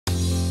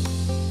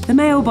The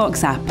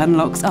Mailbox app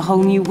unlocks a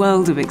whole new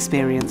world of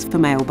experience for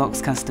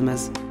Mailbox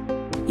customers.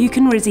 You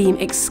can redeem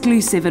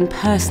exclusive and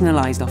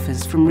personalised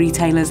offers from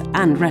retailers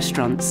and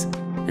restaurants,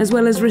 as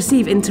well as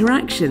receive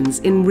interactions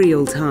in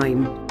real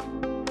time.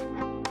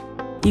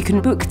 You can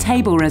book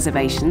table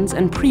reservations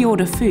and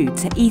pre-order food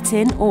to eat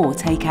in or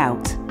take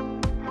out.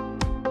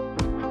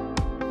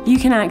 You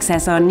can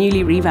access our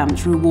newly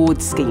revamped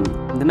rewards scheme,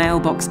 the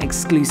Mailbox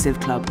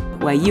Exclusive Club,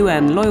 where you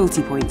earn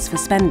loyalty points for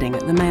spending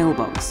at the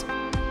Mailbox.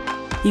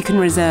 You can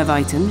reserve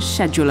items,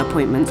 schedule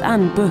appointments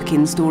and book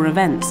in-store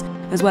events,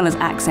 as well as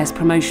access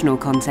promotional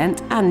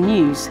content and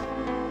news.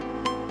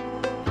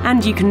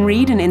 And you can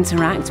read and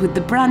interact with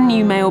the brand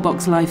new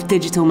Mailbox Life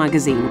digital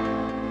magazine,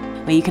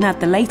 where you can add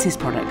the latest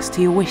products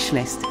to your wish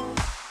list.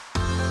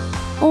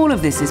 All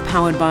of this is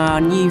powered by our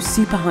new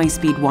super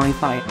high-speed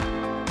Wi-Fi,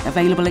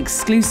 available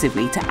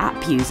exclusively to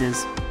app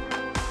users.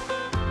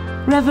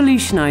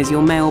 Revolutionise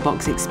your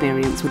Mailbox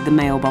experience with the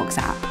Mailbox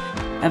app,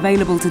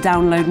 available to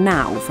download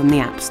now from the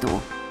App Store.